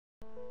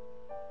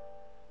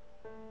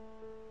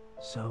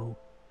So...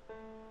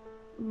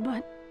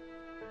 But...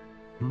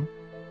 Hmm?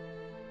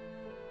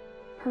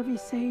 Pervy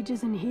Sage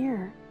isn't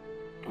here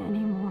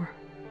anymore.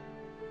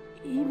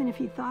 Even if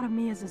he thought of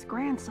me as his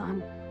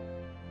grandson,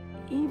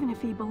 even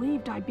if he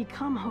believed I'd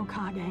become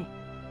Hokage,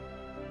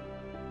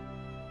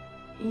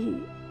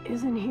 he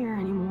isn't here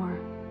anymore.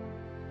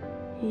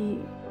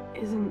 He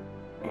isn't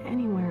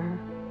anywhere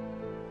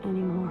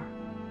anymore.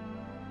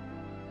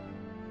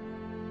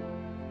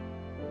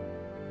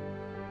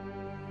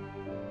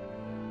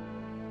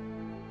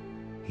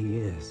 He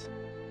is.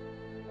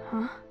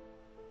 Huh?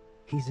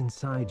 He's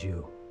inside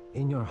you,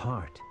 in your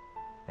heart,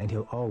 and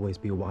he'll always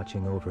be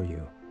watching over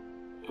you.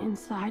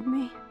 Inside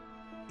me?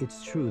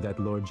 It's true that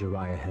Lord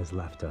Jiraiya has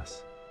left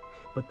us,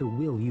 but the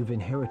will you've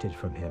inherited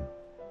from him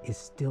is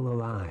still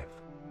alive.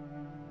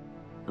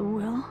 The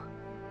will?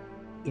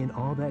 In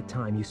all that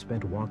time you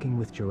spent walking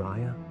with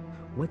Jiraiya,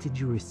 what did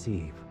you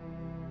receive?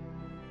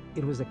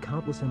 It was a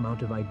countless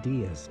amount of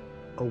ideas,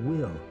 a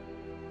will.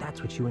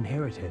 That's what you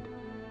inherited.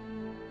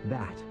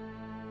 That,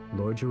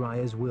 Lord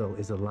Jiraiya's will,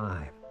 is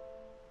alive.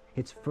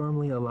 It's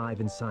firmly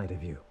alive inside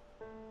of you.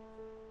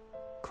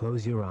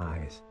 Close your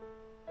eyes.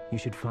 You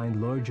should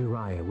find Lord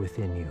Jiraiya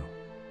within you.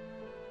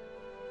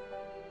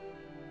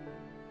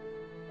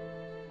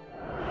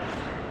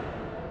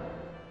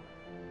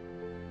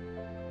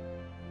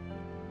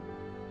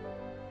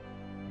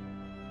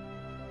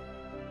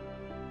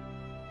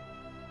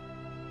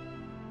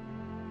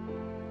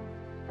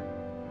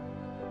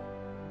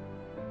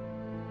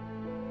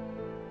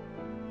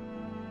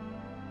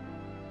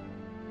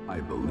 I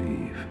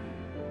believe.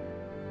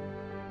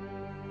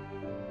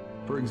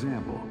 For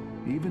example,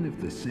 even if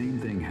the same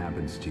thing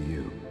happens to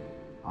you,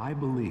 I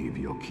believe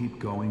you'll keep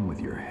going with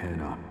your head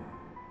up.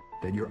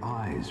 That your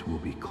eyes will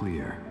be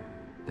clear.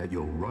 That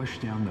you'll rush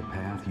down the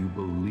path you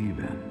believe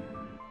in.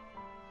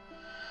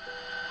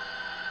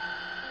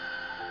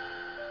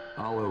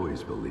 I'll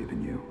always believe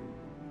in you.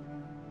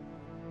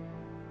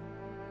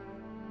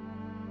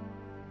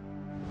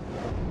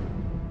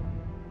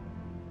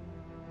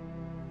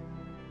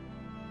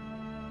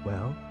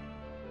 Well,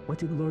 what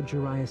did Lord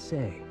Jiraiya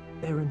say?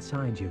 There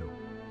inside you.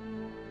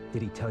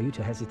 Did he tell you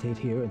to hesitate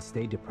here and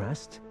stay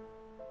depressed?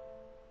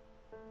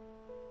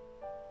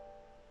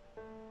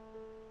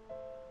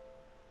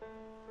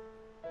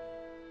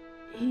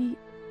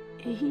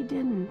 He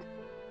didn't.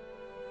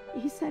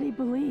 He said he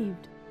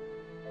believed.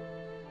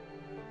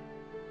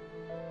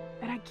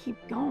 That I'd keep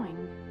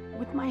going,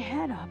 with my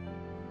head up.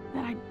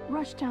 That I'd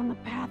rush down the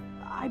path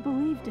I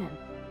believed in.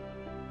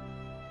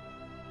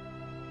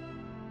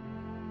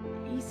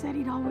 He said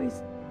he'd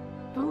always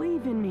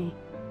believe in me.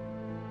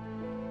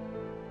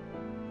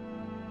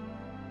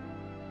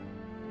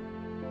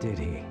 Did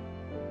he?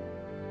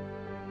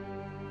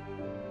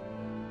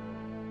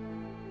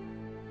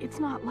 It's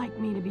not like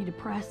me to be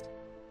depressed.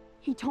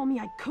 He told me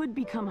I could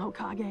become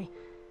Hokage.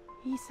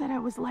 He said I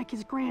was like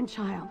his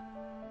grandchild.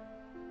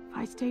 If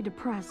I stay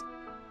depressed,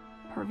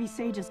 Pervy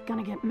Sage is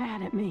gonna get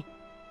mad at me.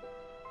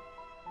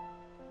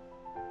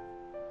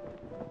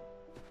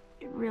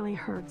 It really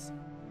hurts.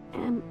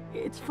 And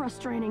it's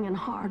frustrating and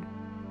hard,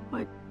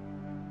 but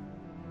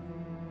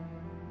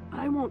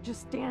I won't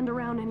just stand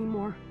around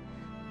anymore.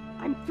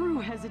 I'm through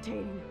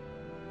hesitating.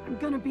 I'm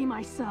gonna be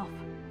myself.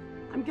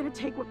 I'm gonna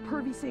take what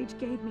Pervy Sage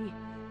gave me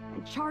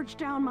and charge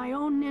down my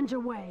own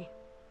ninja way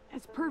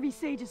as Pervy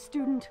Sage's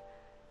student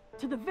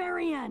to the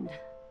very end.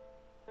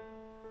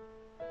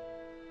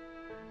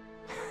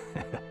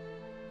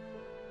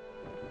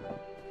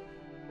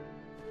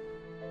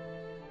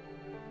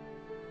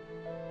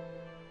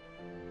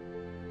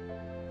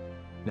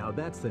 Now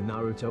that's the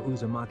Naruto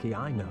Uzumaki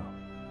I know.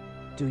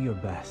 Do your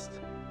best.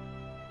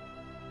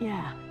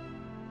 Yeah.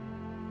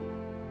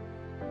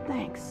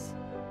 Thanks,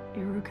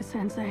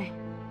 Iruka-sensei.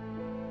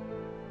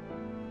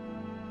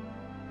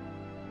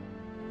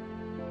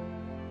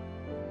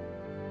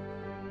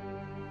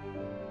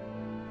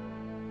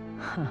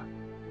 Huh.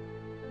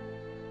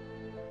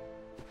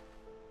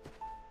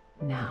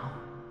 Now,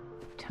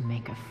 to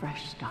make a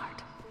fresh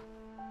start.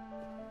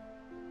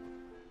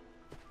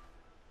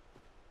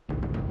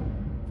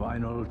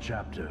 Final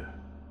chapter.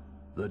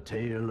 The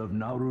Tale of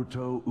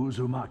Naruto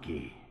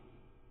Uzumaki.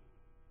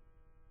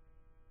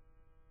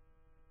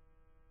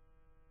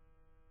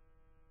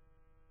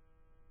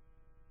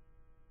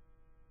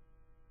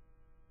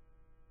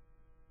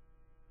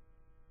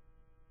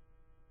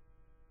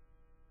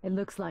 It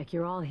looks like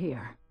you're all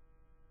here.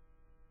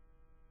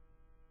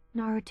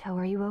 Naruto,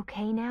 are you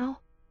okay now?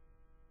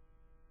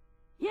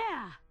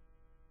 Yeah!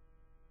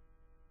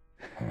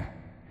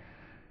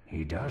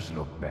 He does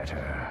look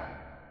better.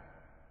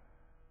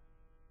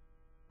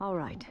 All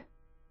right.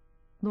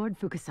 Lord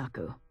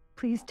Fukasaku,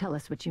 please tell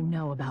us what you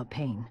know about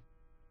pain.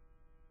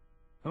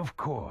 Of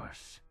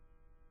course.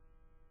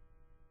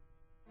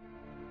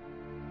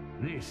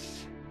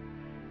 This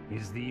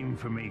is the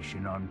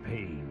information on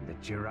pain that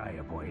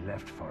Jiraiya boy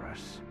left for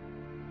us.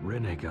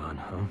 Rinnegan,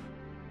 huh?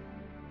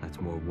 That's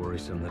more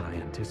worrisome than I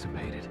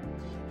anticipated.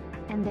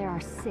 And there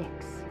are 6.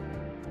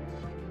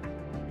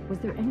 Was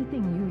there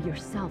anything you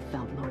yourself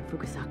felt, Lord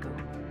Fukasaku?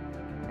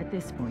 At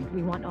this point,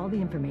 we want all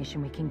the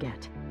information we can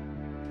get.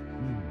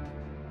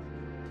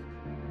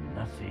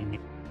 Nothing.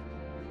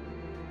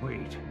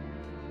 Wait.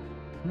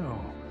 No,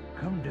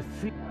 come to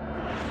think.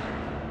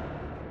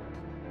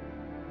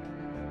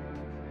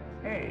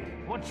 Hey,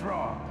 what's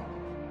wrong?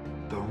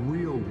 The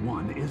real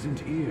one isn't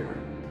here.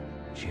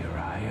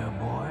 Jiraiya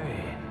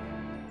boy?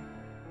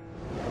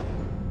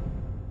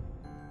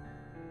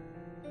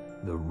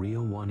 The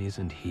real one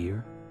isn't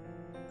here?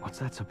 What's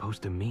that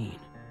supposed to mean?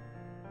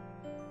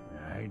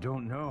 I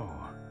don't know.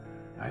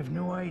 I've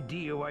no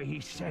idea why he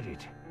said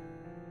it.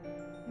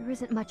 There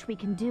isn't much we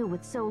can do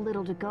with so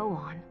little to go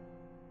on.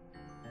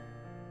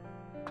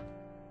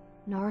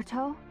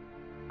 Naruto?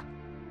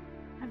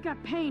 I've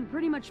got Pain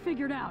pretty much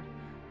figured out.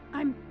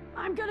 I'm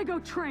gonna go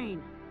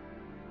train.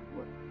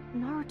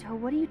 Naruto,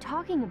 what are you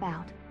talking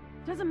about?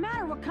 Doesn't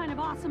matter what kind of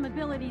awesome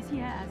abilities he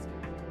has.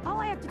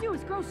 All I have to do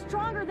is grow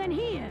stronger than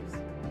he is.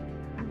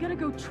 I'm gonna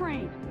go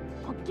train.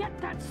 I'll get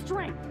that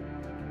strength.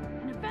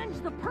 And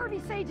avenge the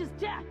pervy sage's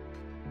death.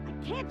 I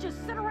can't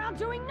just sit around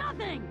doing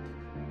nothing!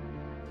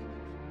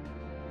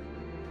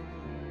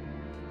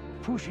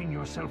 Pushing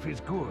yourself is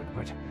good,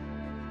 but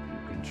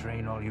you can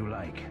train all you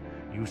like.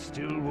 You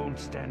still won't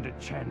stand a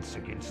chance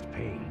against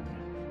Pain.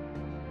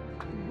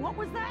 What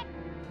was that?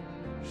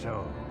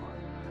 So,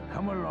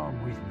 come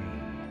along with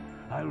me.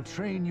 I'll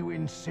train you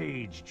in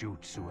Sage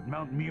Jutsu at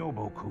Mount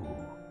Myoboku.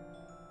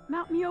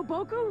 Mount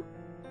Myoboku?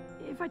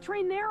 If I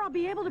train there, I'll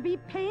be able to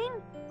beat Pain?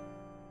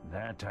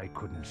 That I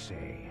couldn't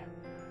say.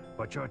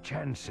 But your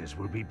chances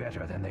will be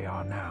better than they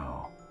are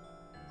now.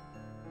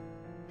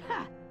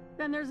 Ha!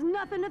 Then there's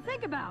nothing to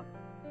think about.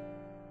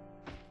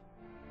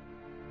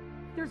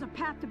 If there's a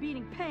path to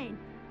beating Pain,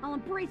 I'll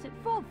embrace it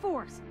full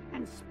force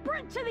and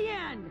sprint to the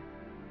end!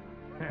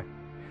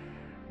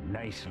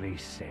 Nicely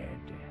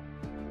said.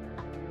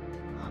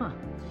 Huh.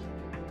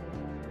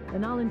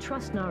 Then I'll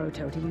entrust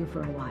Naruto to you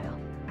for a while.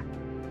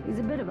 He's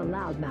a bit of a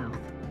loudmouth,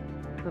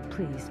 but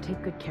please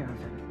take good care of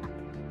him.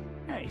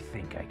 I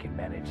think I can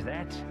manage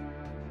that.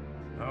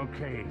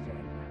 Okay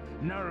then.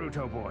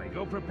 Naruto boy,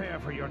 go prepare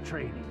for your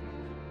training.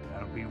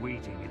 I'll be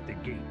waiting at the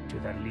gate to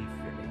the Leaf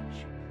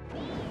Village.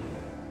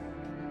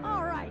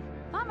 Alright,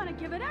 I'm gonna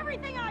give it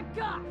everything I've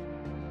got!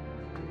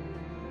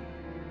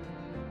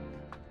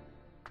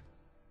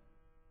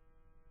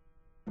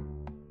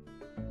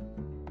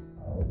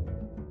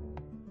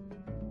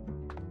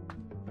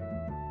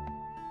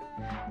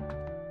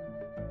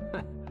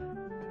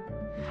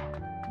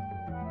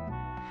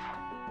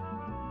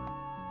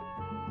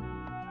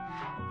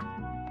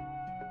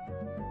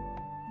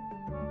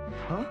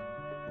 Huh?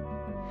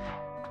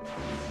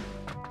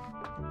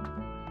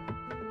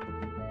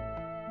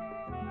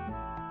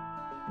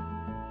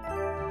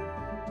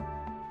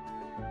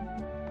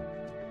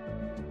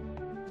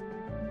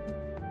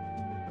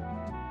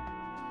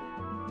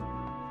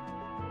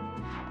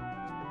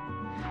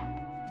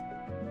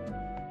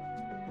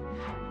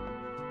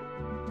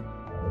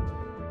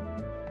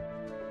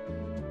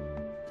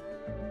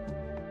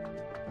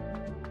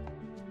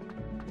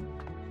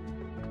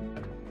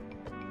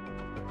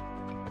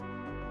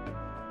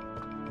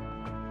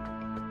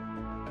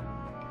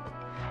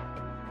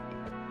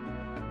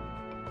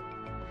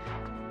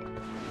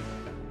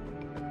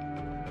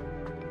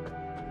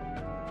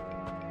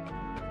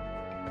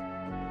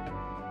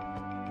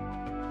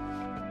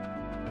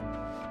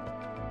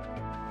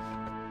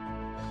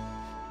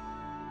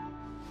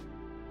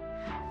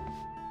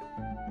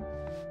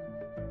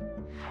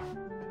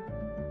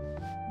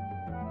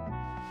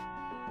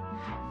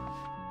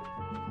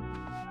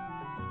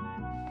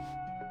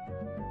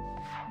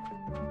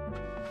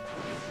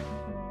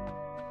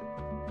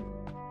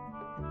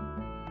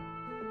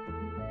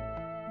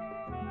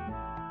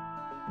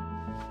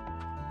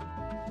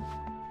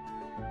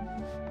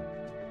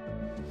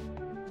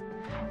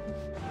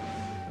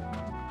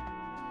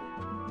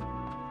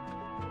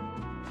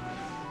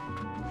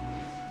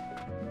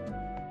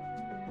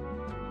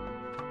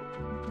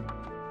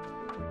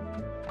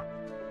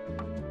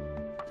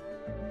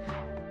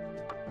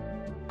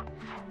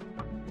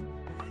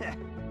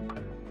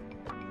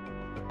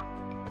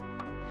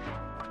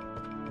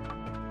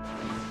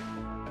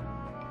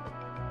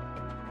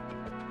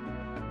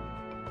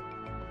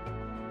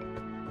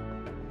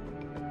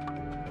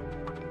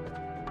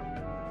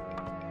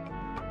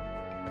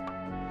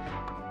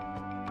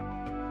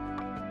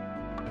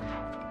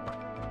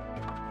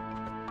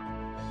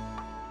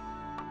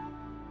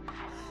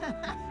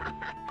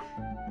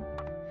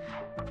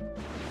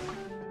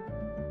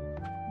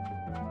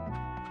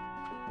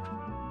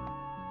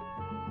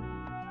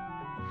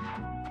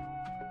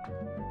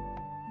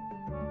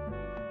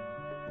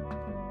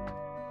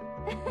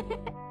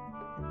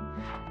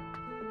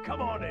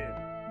 Come on in.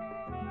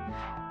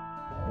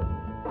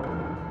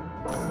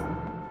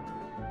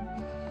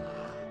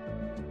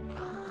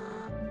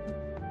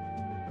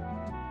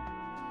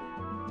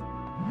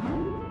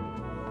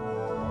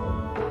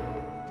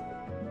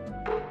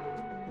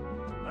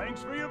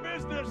 Thanks for your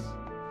business.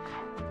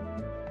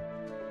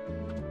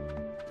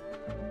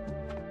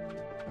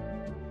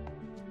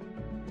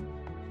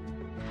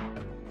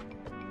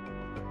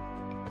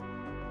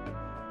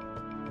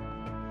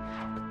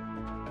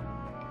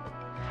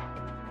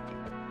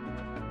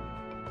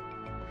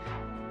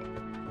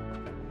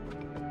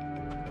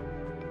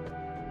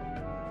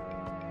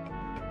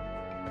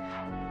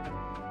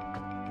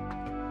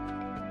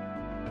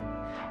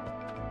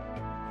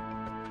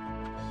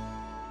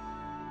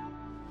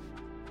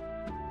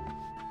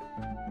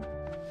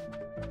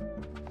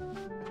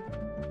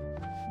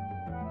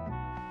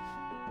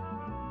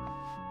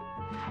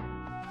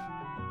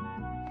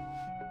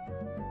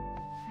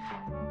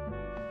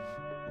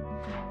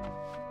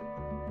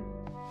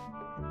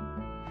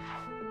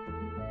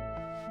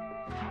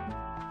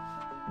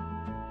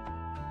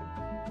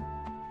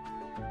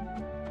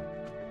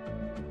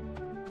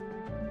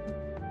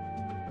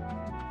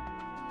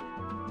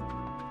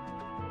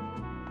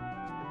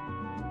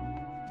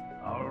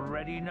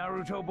 Ready,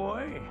 Naruto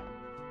boy?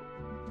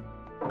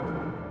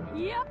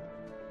 Yep.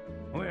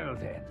 Well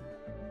then,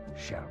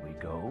 shall we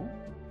go?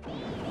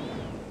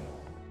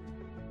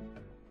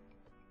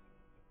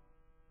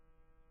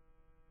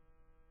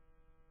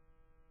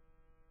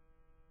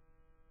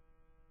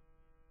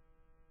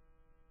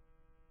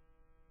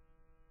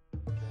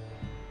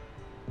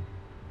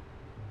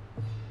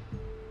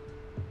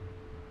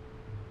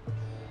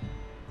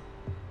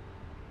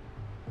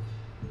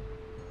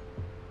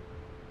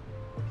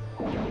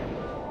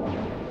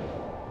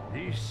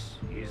 This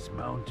is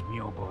Mount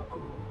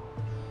Myoboku.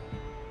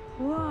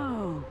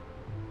 Whoa.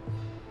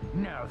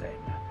 Now then,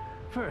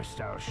 first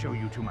I'll show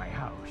you to my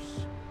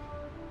house.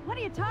 What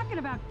are you talking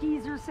about,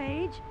 geezer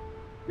sage?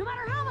 No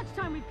matter how much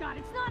time we've got,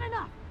 it's not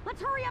enough.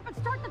 Let's hurry up and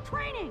start the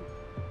training.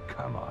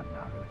 Come on,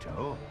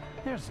 Naruto.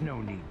 There's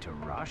no need to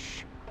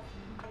rush.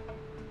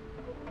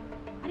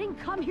 I didn't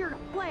come here to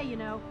play, you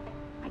know.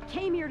 I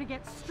came here to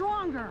get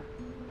stronger.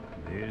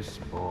 This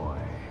boy.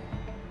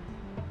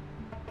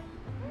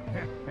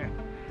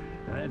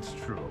 That's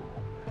true.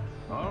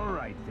 All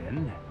right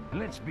then,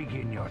 let's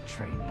begin your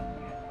training.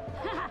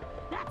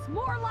 That's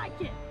more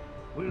like it.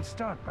 We'll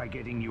start by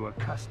getting you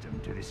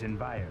accustomed to this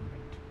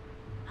environment.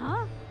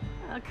 Huh?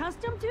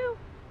 Accustomed to?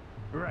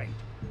 Right.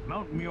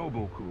 Mount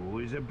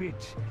Myoboku is a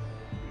bit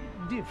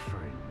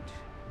different.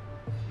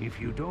 If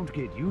you don't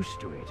get used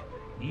to it,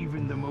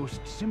 even the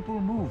most simple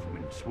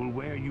movements will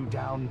wear you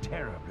down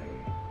terribly.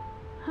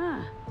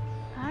 Huh.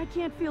 I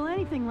can't feel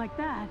anything like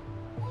that.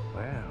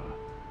 Well,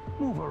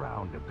 move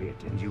around a bit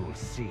and you'll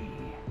see.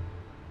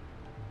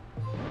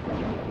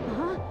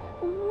 Huh?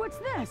 What's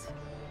this?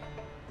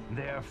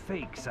 They're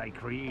fakes I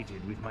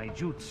created with my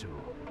jutsu.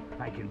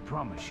 I can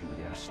promise you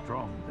they're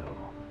strong, though.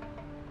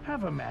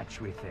 Have a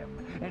match with them,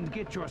 and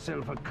get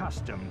yourself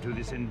accustomed to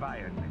this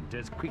environment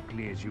as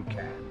quickly as you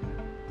can.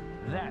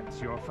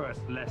 That's your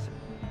first lesson.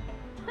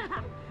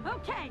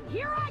 Okay,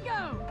 here I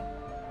go!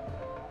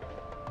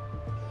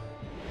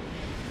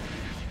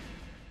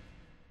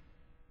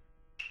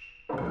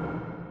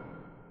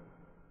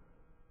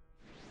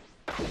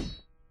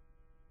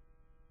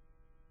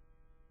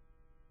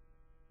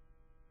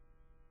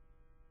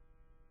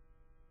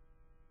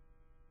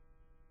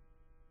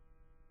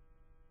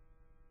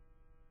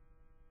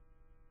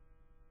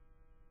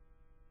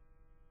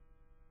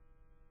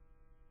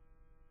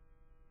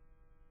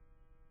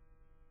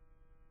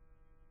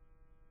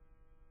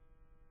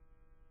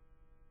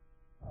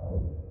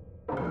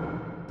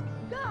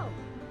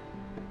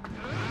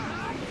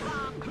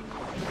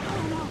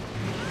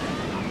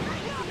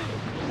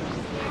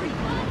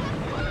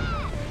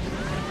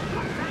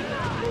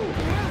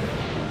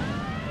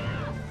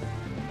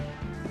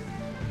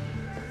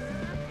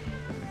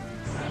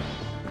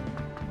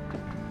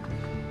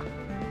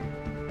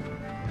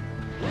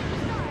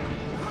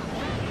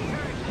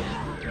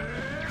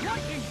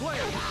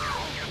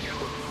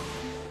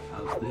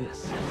 How's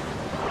this?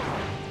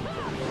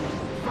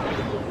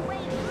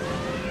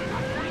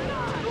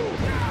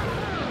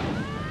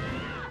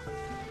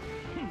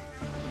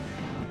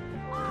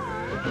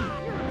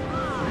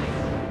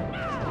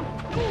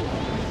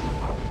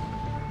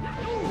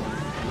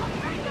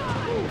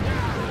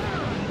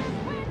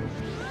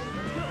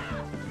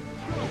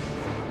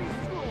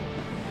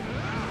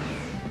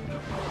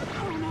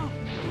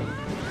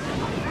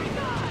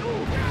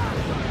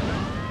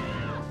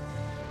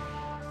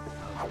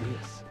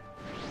 This.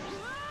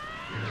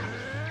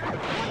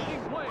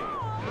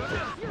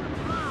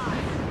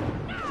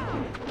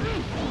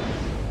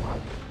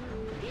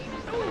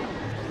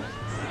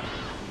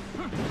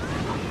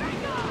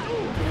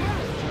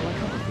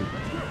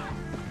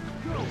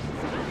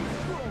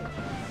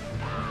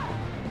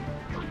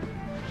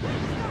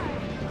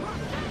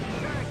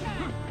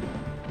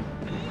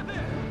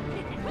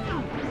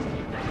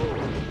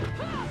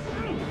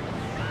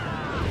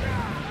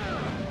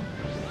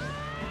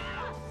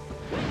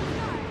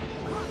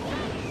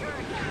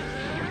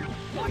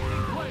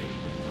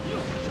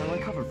 Shall I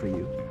cover for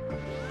you?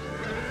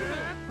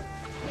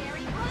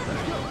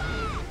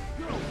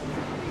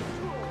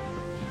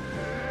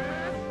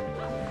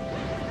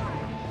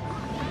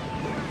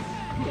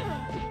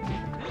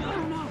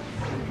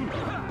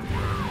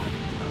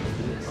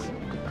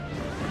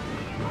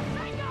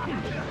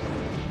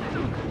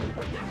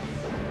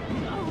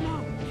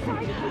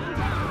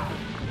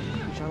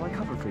 Shall I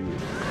cover for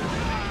you?